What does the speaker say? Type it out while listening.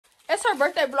It's her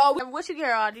birthday vlog. What you get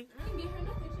her, Audrey? I didn't get her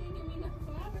nothing. She didn't give me nothing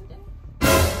for my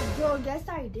birthday. Girl, guess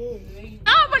I did.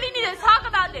 Y'all really need to talk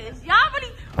about this. Y'all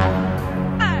really.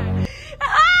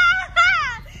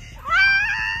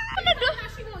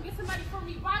 She gonna get somebody for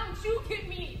me. Why don't you get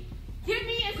me? Get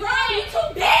me as girl, you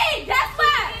too big. That's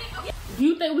why. Do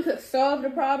you think we could solve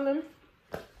the problem?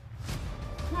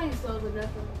 I ain't solving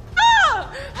nothing.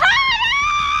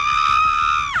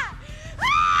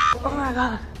 Oh my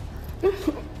god.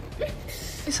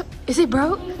 Is it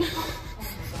broke?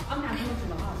 I'm not going to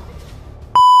the hospital.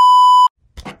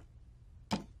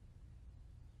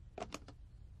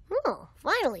 Oh,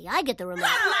 finally, I get the remote.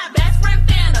 That's my best friend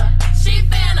Fanta. She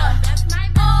Fanta. That's my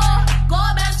go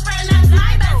best friend. That's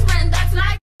my best friend. That's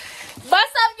my.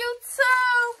 What's up,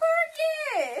 YouTube?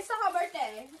 Period. It's her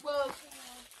birthday. Well,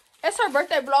 it's her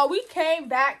birthday vlog. We came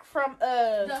back from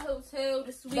The hotel,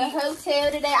 the suite. the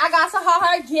hotel today. I got Sahar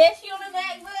her gift. She on the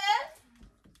back, bud.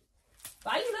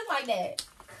 Why you look like that?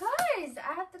 Cause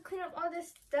I have to clean up all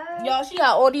this stuff. Y'all, she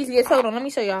got all these gifts. Hold on, let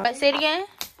me show y'all. Say it again.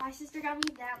 My sister got me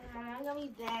that one. My mom got me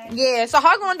that. Yeah, so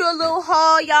her gonna do a little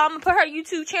haul, y'all. I'm gonna put her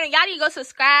YouTube channel. Y'all need to go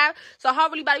subscribe. So her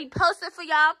really about to be posting for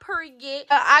y'all. Period.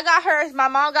 I got her. My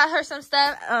mom got her some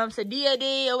stuff. Some DOD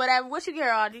or whatever. What you get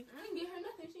her, Audrey? I didn't get her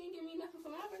nothing. She didn't give me nothing for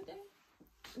my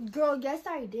birthday. Girl, guess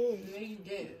I did. Yeah, you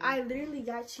did. I literally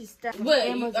got you stuff from What?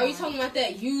 Amazon. Are you talking about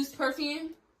that used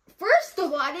perfume? First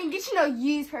of all, I didn't get you no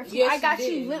used perfume. Yes, I got you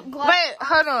you did. lip gloss. Wait,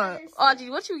 hold on. Audrey,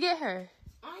 what you get her?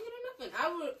 I ain't get her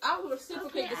nothing. I would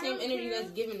reciprocate Okay, the same I don't energy care.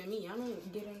 that's given to me. I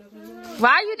don't get her nothing.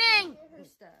 Why you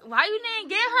didn't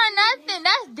get her nothing?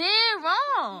 That's dead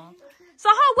wrong. So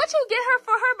what you get her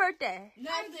for her birthday? I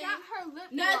got her lip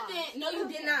gloss. Nothing. No, you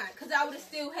did not. Because I would have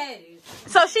still had it.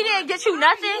 So she didn't get you She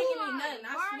nothing? didn't give me nothing.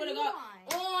 I swear to God.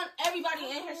 On everybody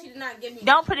in here, she did not give me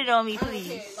Don't put it on me, I don't please.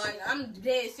 care. Like, I'm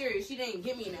dead serious. She didn't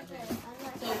give me nothing.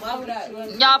 So why would I?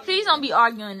 Y'all, please don't be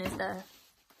arguing and stuff.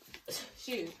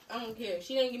 Shoot, I don't care.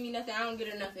 She didn't give me nothing. I don't get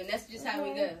her nothing. That's just how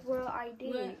we go. Well, I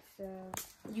did, so.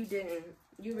 You didn't.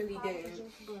 You really didn't.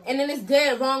 And then it's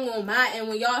dead wrong on my end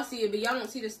when y'all see it, but y'all don't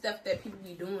see the stuff that people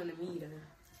be doing to me, though.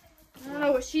 I don't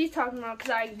know what she's talking about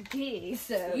because I did,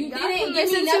 so. You y'all didn't can give me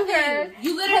listen to nothing. her.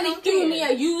 You literally threw me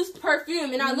a used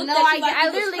perfume, and I looked at I, you like I you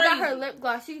was literally got her crazy. lip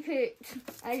gloss. She could.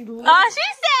 Oh, she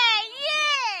said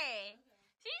yeah.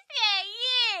 She said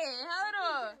yeah. Hold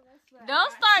on.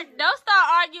 Don't start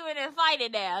arguing and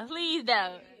fighting now. Please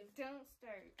don't. Don't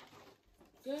start.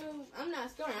 Girl, I'm not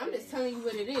starting. I'm just telling you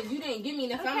what it is. You didn't give me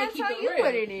nothing. I'm Okay, gonna keep tell it you real.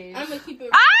 what it is. I'm gonna keep it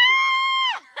real. Ah!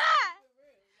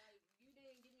 You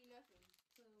didn't give me nothing.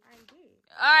 I did.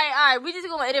 All right. We just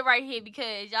gonna end it right here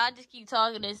because y'all just keep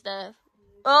talking and stuff.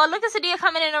 Oh, look at Sadia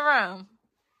coming in the room.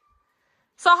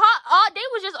 So they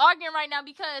was just arguing right now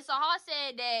because Sahar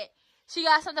said that she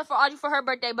got something for Audrey for her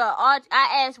birthday, but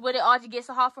I asked what did Audrey get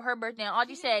Sahar for her birthday, and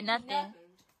Audrey said nothing.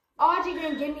 Audrey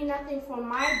didn't give me nothing for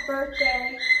my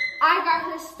birthday. I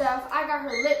got her stuff. I got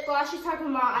her lip gloss. She's talking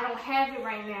about I don't have it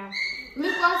right now.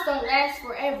 Lip gloss don't last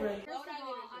forever. She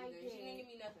didn't give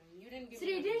me nothing. You didn't give me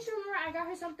Today, nothing. didn't you remember I got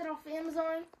her something off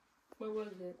Amazon? What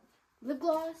was it? Lip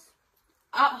gloss.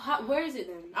 Where is it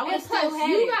then? I would And have still plus, had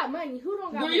you it. got money. Who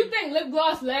don't got Do money? you think lip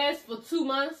gloss lasts for 2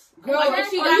 months? Girl, Like, but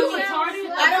she are got you me.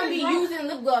 retarded? I don't be using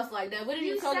lip gloss like that. What are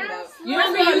you talking about? You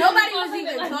First don't of be all, using nobody lip gloss was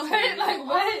even like talking. that? Like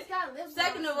what? Got lip gloss.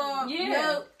 Second of all, Yeah.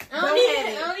 no, I don't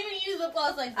have it. even use lip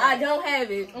gloss like that. I don't have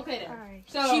it. Okay then. Alright.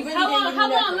 So She really how didn't long give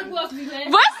me nothing. lip gloss be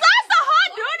last? What's that Sahar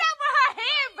doing that with her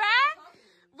hand, bruh?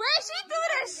 Where she threw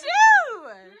the shoe?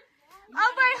 Oh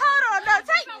wait, hold on. No,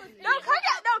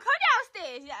 come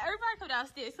downstairs. Yeah, everybody come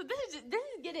downstairs. So this is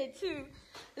getting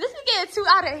too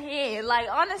out of hand. Like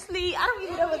honestly, I don't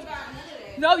even know what's.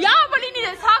 No, y'all really need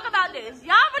to talk about this.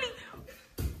 Y'all really.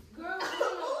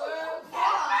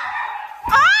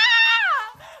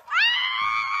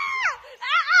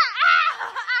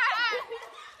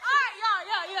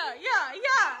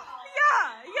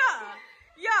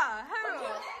 Yeah. Hold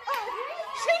on.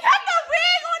 She got the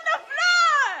wig on the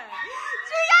floor.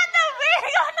 She got the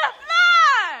wig on the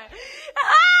floor.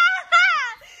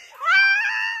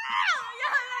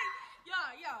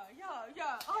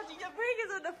 Audrey, your wig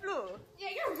is on the floor. Yeah,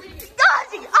 you're really.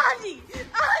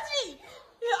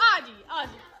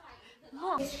 Audrey.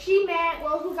 Is she mad?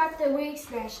 Well, who got the wig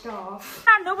snatched off?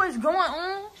 I know what's going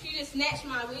on. She just snatched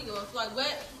my wig off. Like,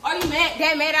 what? Are you mad?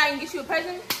 That mad I didn't get you a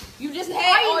present? You just had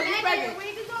Are all you these mad that your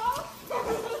presents. wig is off?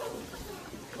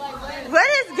 Like, what? What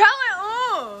is going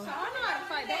on? I know how to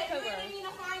fight that cover. I ain't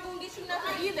gonna get you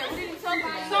nothing either. What are you talking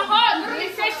about? So hard.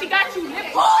 Literally said she got you lip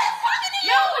Who gloss. is talking to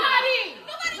you? Nobody.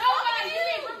 Nobody Nobody. talking to You you.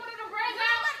 didn't put one of the brands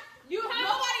out. You have.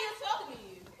 Nobody is talking to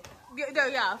you. No,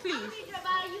 y'all, please. I need to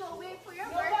buy you a wig for your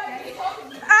birthday.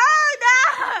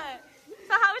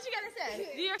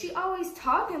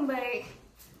 talking, but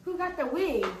who got the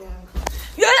wig though?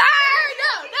 No.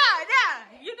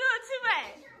 You doing too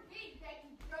much.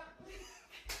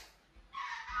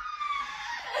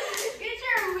 Get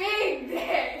your wig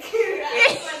back.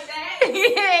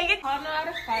 Yeah, I don't know how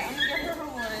to fight. I'm gonna give her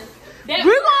one. we're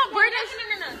gonna bring this.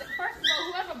 No. First of all,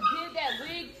 whoever did that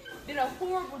wig did a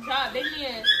horrible job. They need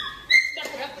to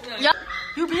step it up a notch.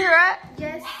 You beat her up?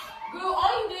 Yes. Girl,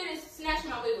 all you did is snatch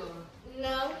my wig off.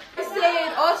 No. I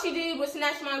said all she did was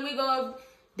snatch my wig off.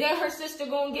 Then her sister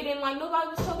gonna get in like nobody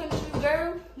was talking to you,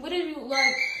 girl. What did you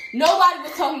like? Nobody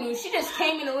was talking to you. She just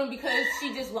came in the room because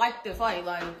she just liked the fight,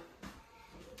 like.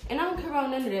 And I don't care about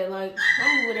none of that. Like,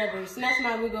 I'm whatever. Snatch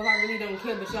my wig off. I really don't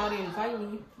care. But y'all didn't fight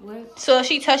me. What? So if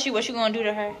she touch you, what you gonna do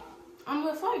to her? I'm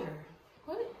gonna fight her.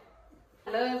 What?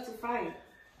 I love to fight.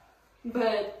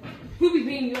 But who be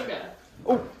beating you up though?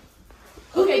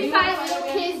 Oh. Okay, We you fight wanna little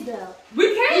fight kids though. We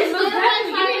can't. You still fight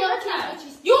little kids,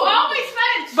 but You always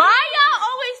fight a Why y'all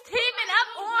always teaming up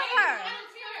on her? I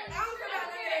don't care about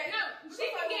that. No, she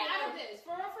can get out of this.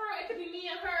 For real, it could be me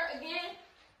and her again.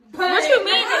 What you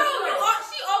mean?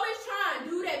 She always trying to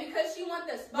do that because she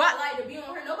wants the spotlight to be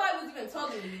on her. Nobody was even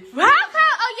talking to you. How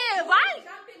come? Oh yeah, why?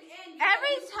 Jumping in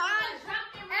Every time.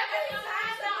 Every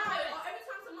time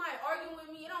somebody arguing with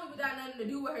me, it don't even got nothing to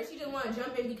do with her. She just want to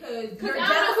jump in because you're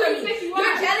jealous of me.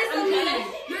 You're jealous of me.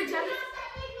 You're jealous.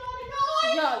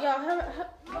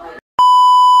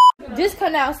 just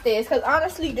come downstairs, because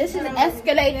honestly, this is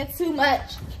escalating too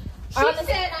much. She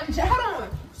said I'm jealous. Hold on.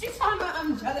 She's talking about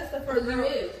I'm jealous of her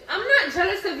wig. I'm not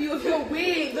jealous of you if your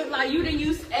wig look like you didn't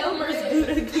use Elmer's glue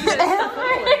to glue that stuff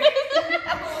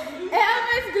on.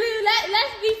 Elmer's glue,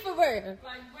 let's be for real.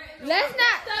 Let's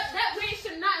not. That wig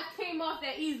should not have came off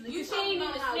that easily. You She ain't even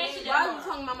talking about my snatch wig? it Why are out. you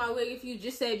talking about my wig if you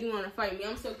just said you want to fight me?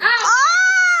 I'm so confused.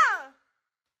 Oh!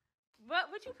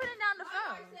 What you putting down the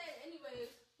I phone? said anyways.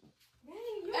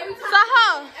 Every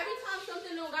Sahar. time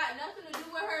something don't got nothing to do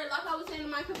with her, like I was saying in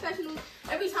my confessional,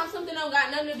 every time something don't got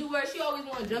nothing to do with her, she always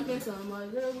want to jump in something.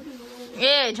 Like, girl, what you doing?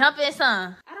 Yeah, jump in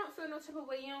some. I don't feel no type of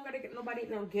way. You don't gotta get nobody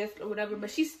no gift or whatever.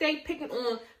 But she stay picking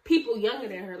on people younger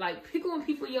than her. Like, picking on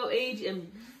people your age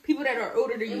and people that are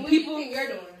older than you. And what People, do you think you're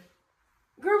doing?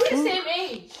 girl, we the same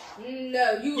age.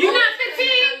 No, You not 15?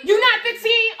 You not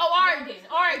 15? Oh,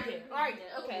 Oregon.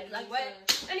 Okay, like what?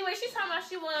 Anyway, she's talking about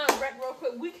she want to wreck real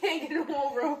quick. We can't get it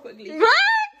on real quickly. What?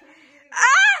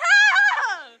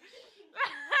 Oh!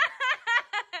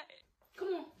 Come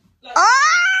on.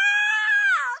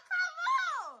 Oh! Come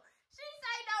on! She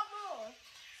say no more.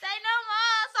 Say no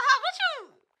more. So how what you?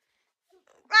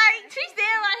 Like she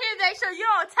standing right here, make sure you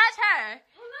don't touch her.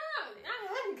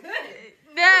 I'm good.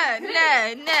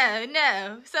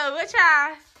 No. So what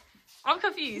y'all? I'm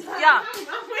confused. Y'all,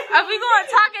 are we going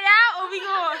to talk it out or we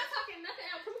going? Talking nothing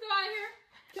else. Can we go out here?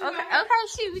 Okay,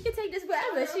 shoot. We can take this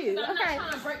wherever. Shoot. I'm not Okay.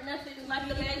 trying to break nothing like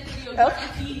the last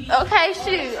video. Okay,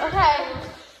 shoot.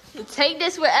 Okay. Take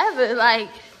this wherever. Like,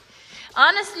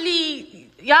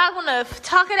 honestly, y'all gonna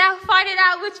talk it out, fight it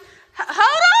out, which,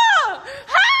 hold on!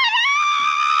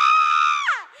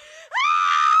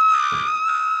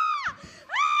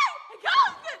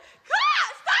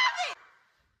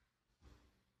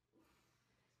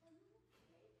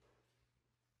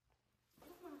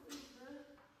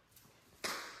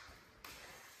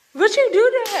 What you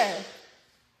do to her?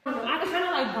 I kind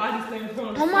of like body slam her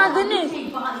on the Oh my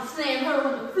goodness. Body slam her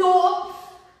on the floor.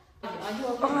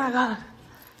 Oh my god.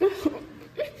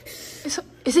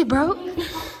 Is it broke?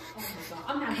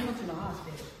 I'm not going to the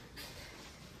hospital.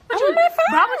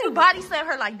 Why would you body slam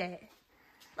her like that?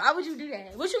 Why would you do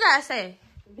that? What you gotta say?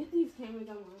 Get these cameras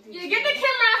on. Yeah, get the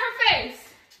camera out her face.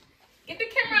 Get the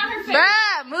camera out her face.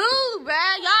 Bruh, move,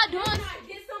 bruh. Y'all doing... When I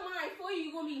get somebody for you,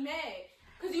 you're going to be mad.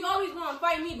 Because you always want to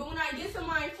fight me, but when I get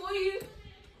somebody for you,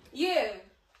 yeah.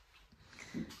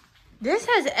 This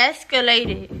has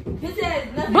escalated. This has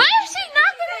nothing. What is she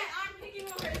knocking? I'm picking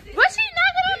on her sister. What's she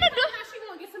knocking on the door? How she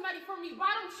gonna get somebody for me? Why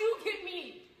don't you get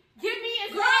me? Get me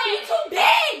as Girl, you too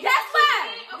big. That's why.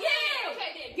 Okay, Yeah. okay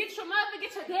then. Get your mother, get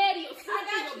your daddy, your sister, I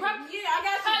got your you. brother. Yeah, I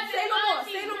got you. Say no more.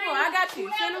 Say no more. I got you.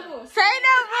 Say no more. Say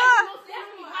no more.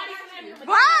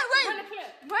 Why? Wait.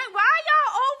 Wait, why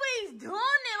y'all always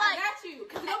doing it? I Like, got you.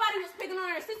 Because nobody was picking on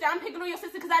her sister. I'm picking on your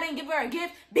sister because I didn't give her a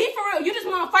gift. Be for real. You just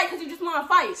want to fight because you just want to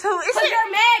fight. so is Because it...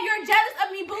 you're mad. You're jealous of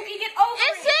me, Bookie. Get over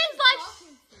It it. seems like...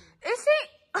 It seems...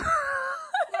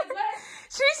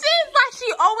 She seems like she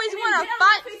always want to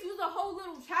fight. Use a whole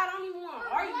little child. I don't even want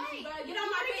to argue with you, but get on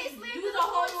my face. Use a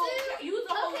whole little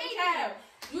child.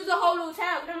 Use a whole little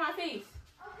child. Get on my face.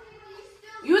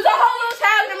 Use a whole little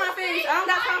child. Get on my face. I don't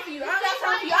got time for you. I don't got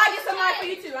time for you. I'll get somebody for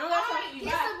you too. I don't got time for you.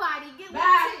 Get Bye. somebody. Get one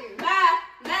Bye. too. Bye.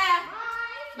 Bye.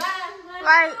 Bye. Bye.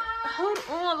 Like, hold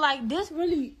on. Like, this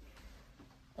really...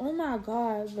 Oh, my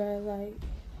God, bro. Like...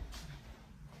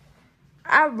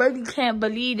 I really can't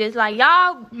believe this. Like,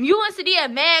 y'all, you and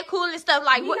Sadia mad cool and stuff.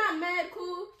 Like, We not mad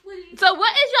cool. So,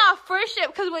 what is y'all friendship?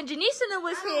 Because when Janice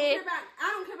was here...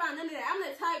 I don't care about none of that. I'm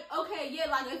the type, okay, yeah,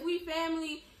 like, if we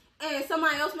family and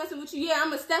somebody else messing with you, yeah,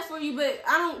 I'm a step for you, but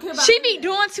I don't care about She be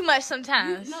doing too much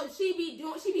sometimes. No, she be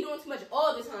doing too much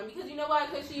all the time. Because you know why?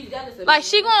 Because she's jealous of me. Like,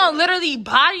 she gonna literally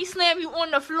body slam you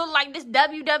on the floor like this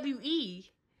WWE.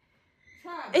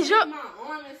 Is your my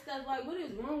arm and stuff, like, what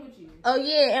is wrong with you? Oh,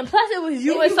 yeah, and plus it was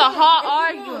you and Sahar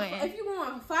arguing. If you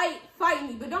want to fight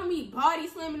me, but don't be body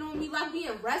slamming on me like we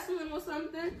in wrestling or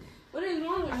something. What is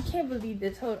wrong with you? I can't believe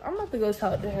this. Hold on. I'm about to go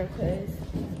talk to her because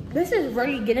this is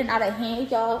really getting out of hand,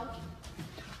 y'all.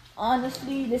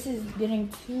 Honestly, this is getting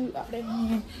too out of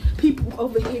hand. People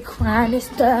over here crying and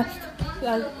stuff.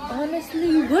 Like,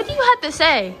 honestly, what do you have to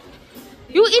say?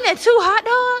 You eating 2 hot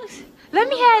dogs? Let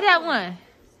me have that one.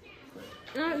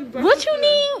 What you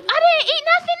need? I didn't eat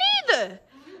nothing either.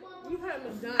 You had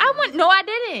McDonald's. No, I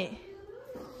didn't.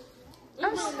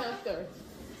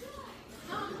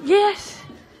 Yes.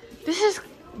 This is...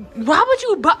 Why would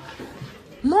you...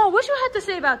 Mom, what you have to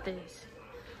say about this?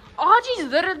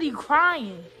 Audrey's literally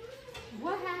crying.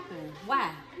 What happened?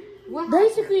 Why?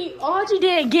 Basically, Audrey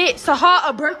didn't get Sahar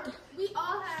a birthday. We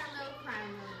all had a little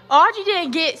crying moment. Audrey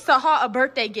didn't get Sahar a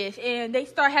birthday gift, and they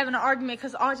start having an argument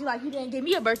because Audrey like, you didn't give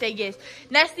me a birthday gift.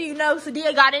 Next thing you know,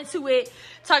 Sadia got into it,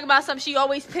 talking about something she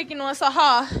always picking on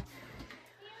Sahar.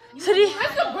 Sadia,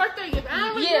 That's a birthday gift. I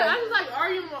don't really Yeah. I was like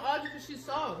arguing with Audrey because she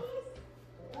saw.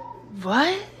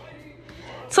 what?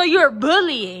 So you're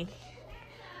bullying?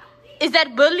 Is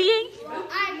that bullying?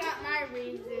 I got my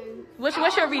reason. What's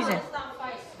your reason? I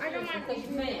got my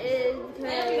reason is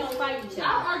because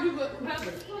I argue with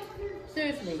whoever.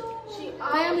 Seriously.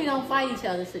 Family don't fight each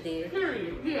other, Sadia.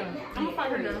 Period. Yeah. I'm gonna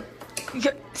fight her now.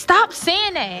 Stop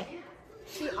saying that.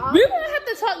 she We're gonna have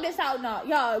to talk this out now.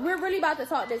 Y'all, we're really about to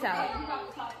talk this out.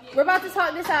 We're about to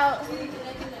talk this out. Audrey,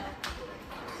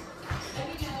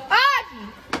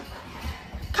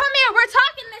 come here. We're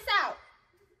talking this out.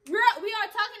 We are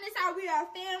talking this out. We are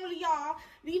family, y'all.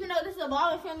 Even though this is a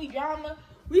Baldwin family drama,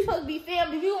 we supposed to be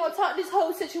family. We gonna talk this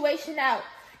whole situation out.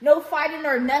 No fighting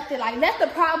or nothing. Like, let the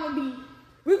problem be.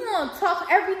 We're gonna talk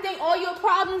everything, all your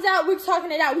problems out. We're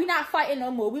talking it out. We're not fighting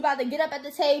no more. We about to get up at the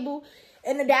table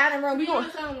in the dining room. We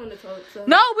gonna. I don't want to talk. So.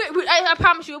 No, I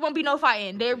promise you, it won't be no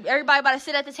fighting. Everybody about to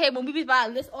sit at the table and we be about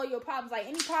to list all your problems. Like,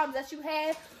 any problems that you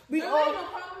have, we just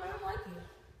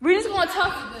gonna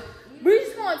talk. We're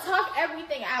just gonna talk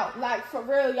everything out. Like, for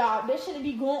real, y'all. This shouldn't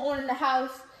be going on in the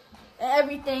house and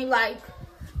everything. Like,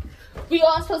 we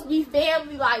all supposed to be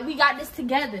family. Like, we got this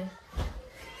together.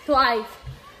 So, like,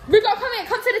 we gonna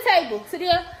come to the table.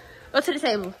 Sadia, go to the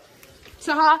table.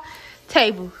 Sahar,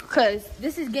 table. Cause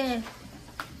this is getting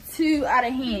too out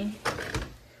of hand.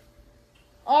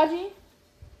 Audrey,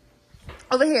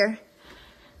 over here.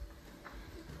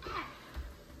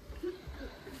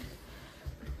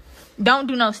 Don't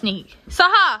do no sneak.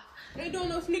 Sahar. Ain't doing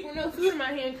no sneak with no food in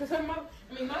my hand because my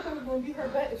mother gonna beat her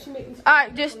back if she make me. All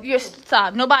right, just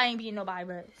stop. Nobody ain't beating nobody,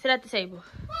 but sit at the table.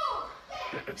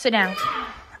 Sit down.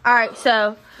 All right,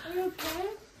 so.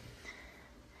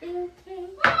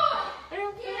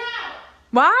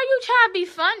 Why are you trying to be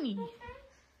funny?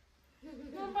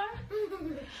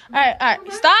 All right.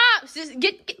 Stop. Just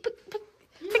pick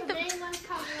the.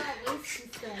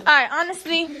 All right,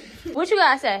 honestly, what you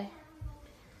gotta say?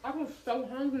 I was so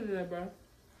hungry today, bro.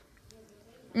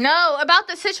 No, about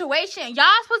the situation. Y'all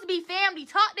supposed to be family.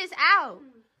 Talk this out.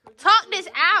 Talk this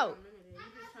out.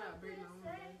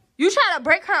 You try to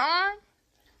break her arm?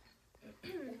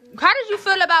 How did you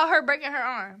feel about her breaking her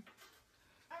arm?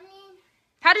 I mean,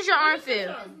 How did your arm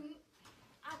feel?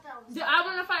 Did I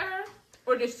want to fight her,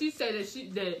 or did she say that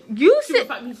she You would said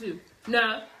fight me too?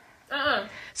 Nah.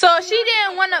 so. She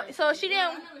didn't want to. So she I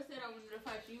didn't. never said I wanted to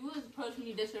fight you. You was approaching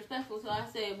me disrespectful, so I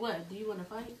said, "What? Do you want to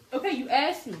fight?" Okay, you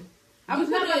asked me. I was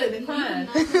not about to decline.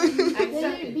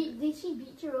 did she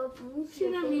beat you up? She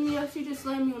never beat me up. She just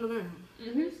slammed me on the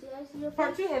ground.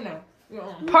 Part 2 or no?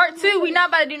 Part 2. We not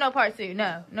about to do no part 2.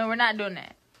 No, we're not doing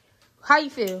that. How you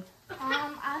feel?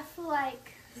 I feel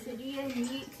like Sadia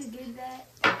need to do that.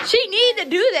 She need to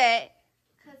do that.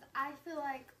 Because I feel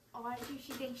like Audrey,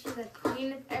 she thinks she's a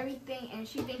queen of everything, and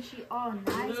she thinks she all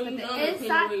nice, but the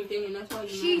inside,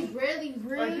 she's really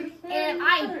rude. And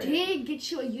I did get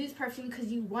you a used perfume because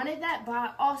you wanted that, but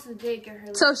I also did get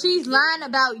her. So she's lying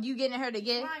about you getting her to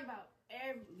gift? Lying about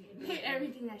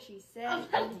everything that she said.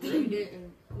 You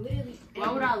didn't. Literally.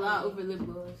 Why would I lie over lip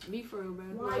gloss? Be for real,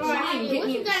 bro. Like, What she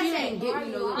didn't get me no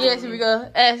lip gloss. Yes, here we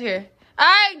go. Ask her. All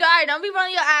right, don't be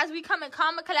rolling your eyes. We coming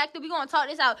calm and collected. We gonna talk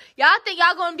this out. Y'all think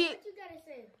y'all gonna be? What you gotta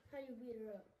say? How you beat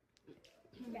her up?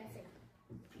 You gotta say.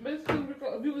 Basically,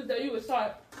 if you was there, you would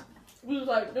start. We was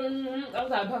like, I was like,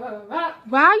 bah, bah, bah, bah.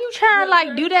 Why are you trying to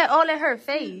like do that all in her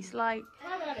face? Like,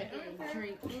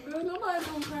 Girl, nobody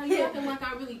gonna cry. You acting like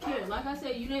I really care. Like I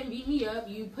said, you didn't beat me up.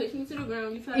 You pushed me to the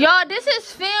ground. You tried y'all, this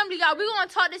is family, y'all. We gonna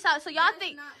talk this out. So y'all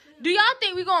think? Do y'all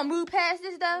think we gonna move past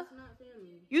this though?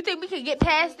 You think we can get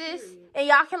past this and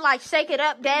y'all can like shake it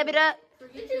up, dab it up?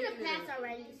 It's in the past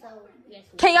already, so yes.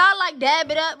 Can y'all like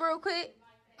dab it up real quick?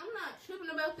 I'm not tripping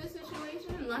about this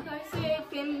situation. Like I said,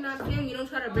 family not family. Don't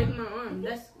try to break my arm.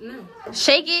 That's no.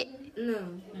 Shake it.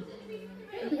 No.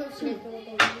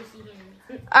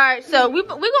 All right, so we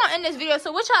gonna end this video.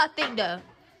 So what y'all think though?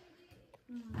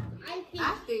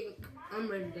 I think I'm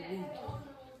ready to leave.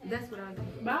 That's what I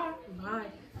think. Bye. Bye.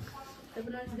 Have a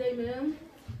nice day, ma'am.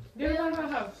 Get about her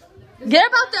house. Get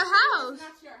about the house. It's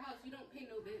not your house. You don't pay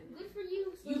no bills. Good for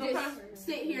you. You just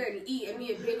sit here and eat and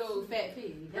be a big old fat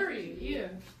pig. Period. Yeah.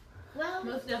 Well,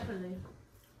 Most definitely.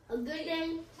 a good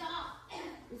day.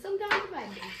 And sometimes a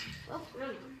bad day. Well,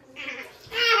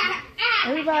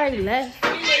 Everybody left.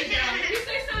 Let me say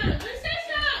something.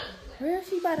 Where is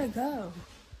she about to go?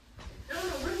 I don't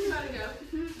know where she about to go,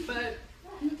 but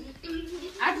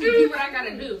I just do what I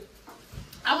gotta do.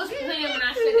 I was playing when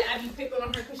I said that I be picking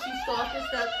on her because she's soft and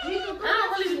stuff. I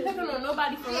don't really be picking on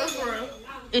nobody for real.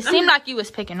 It seemed like you was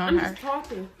picking on I'm her.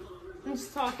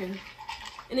 just talking.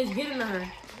 And it's getting to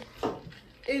her.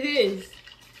 It is.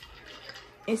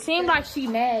 It seemed like she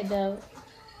mad though.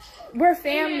 We're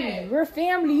family. We're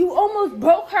family. You almost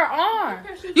broke her arm.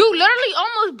 You literally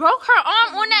almost broke her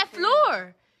arm on that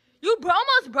floor. You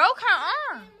almost broke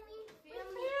her arm.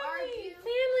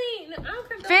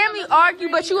 Family argue,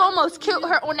 but you almost killed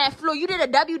her on that floor. You did a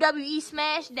WWE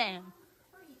smash down.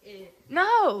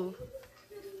 No.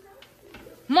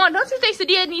 Mom, don't you think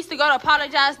Sadia needs to go to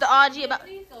apologize to RG about?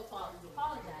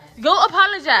 Go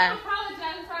apologize.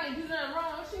 Apologize if I didn't do nothing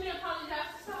wrong. She didn't apologize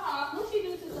to Sahar. What she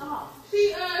do to Sahar?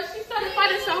 She started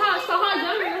fighting Sahar. Sahar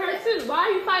younger than her too. Why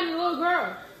are you fighting a little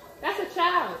girl? That's a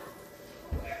child.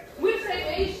 We're the same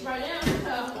age right now,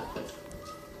 so.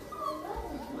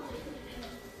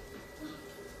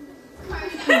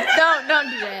 Don't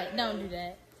do that. Don't do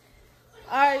that.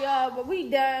 All right, y'all, but we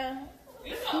done.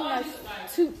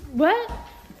 What?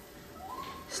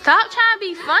 Stop trying to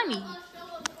be funny.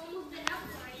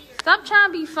 Stop trying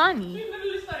to be funny. She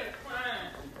literally started crying.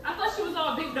 I thought she was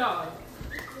all big dog.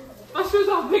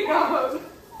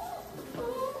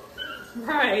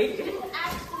 Right.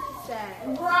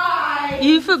 Right.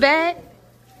 You feel bad?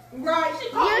 Right. She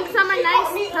caught you're me. some She caught me nice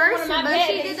on one of person, my but bad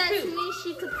she days did that too. to me.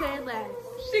 She could care less.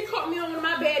 She caught me on one of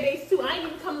my bad days too. I ain't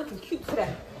even come looking cute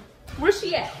today. Where's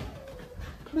she at?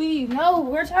 Please, no.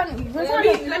 We're trying to.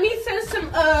 Let me send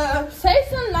some. Say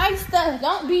some nice stuff.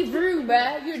 Don't be rude,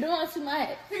 bruh. You're doing too much.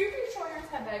 Can you show your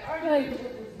head back?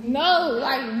 Like, no,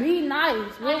 like be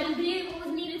nice. I did what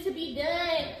was needed to be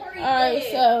done. All right,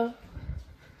 so.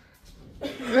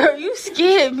 Girl, you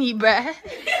scared me, bruh.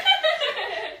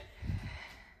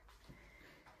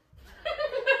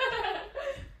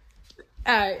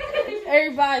 Alright,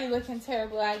 everybody looking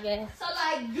terrible, I guess. So,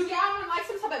 like, do y'all want like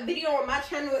some type of video on my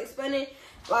channel explaining,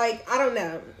 like, I don't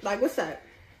know, like, what's up?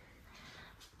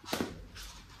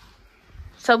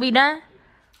 So we done?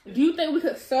 Do you think we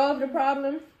could solve the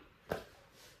problem?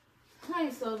 I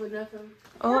ain't solving nothing.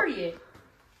 Oh. Period.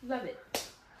 Love it.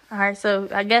 Alright, so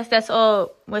I guess that's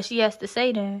all what she has to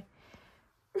say then.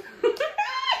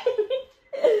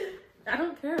 I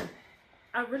don't care.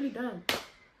 I really don't.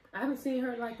 I haven't seen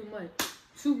her like in what,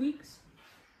 2 weeks?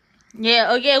 Yeah,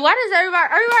 oh yeah, why does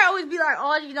everybody always be like,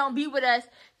 oh, you don't be with us?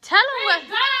 Tell them what.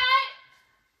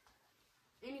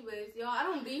 Anyways, y'all, I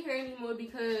don't be here anymore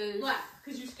because... What?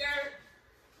 Because you scared?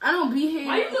 I don't be here.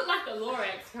 Why you look like the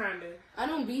Lorax, kind of? I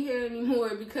don't be here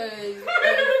anymore because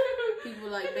of people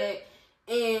like that.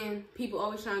 And people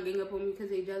always trying to gang up on me because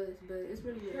they jealous, but it's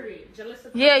really weird. Period. Jealous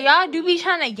of Yeah, y'all do be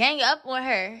trying to gang up on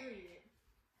her. Period.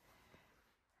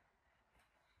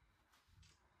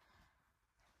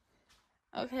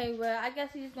 Okay, well, I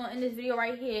guess we just gonna end this video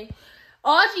right here.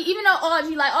 Even though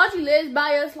Audrey lives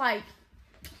by us like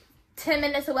 10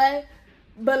 minutes away,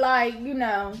 but like, you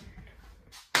know,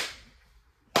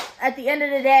 at the end of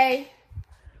the day,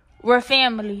 we're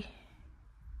family.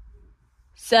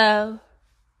 So,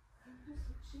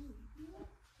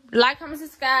 like, comment,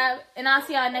 subscribe, and I'll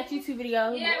see y'all next YouTube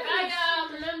video. Yeah, I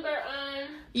remember,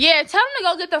 yeah, tell them to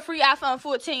go get the free iPhone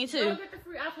 14 too. go get the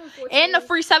free iPhone 14. And the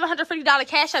free $750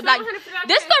 cash app. Like, $750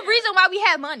 this is the reason why we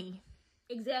have money.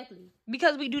 Exactly.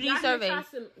 Because we do these surveys.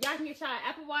 Y'all can get y'all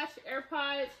Apple Watch,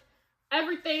 AirPods,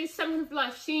 everything. Something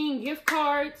like Shein gift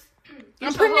cards.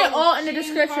 I'm putting it all in the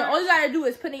description. All you gotta do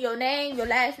is put in your name, your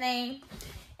last name,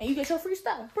 and you get your free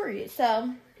stuff. Period.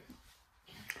 So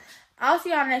I'll see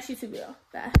y'all in the next YouTube video.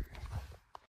 Bye.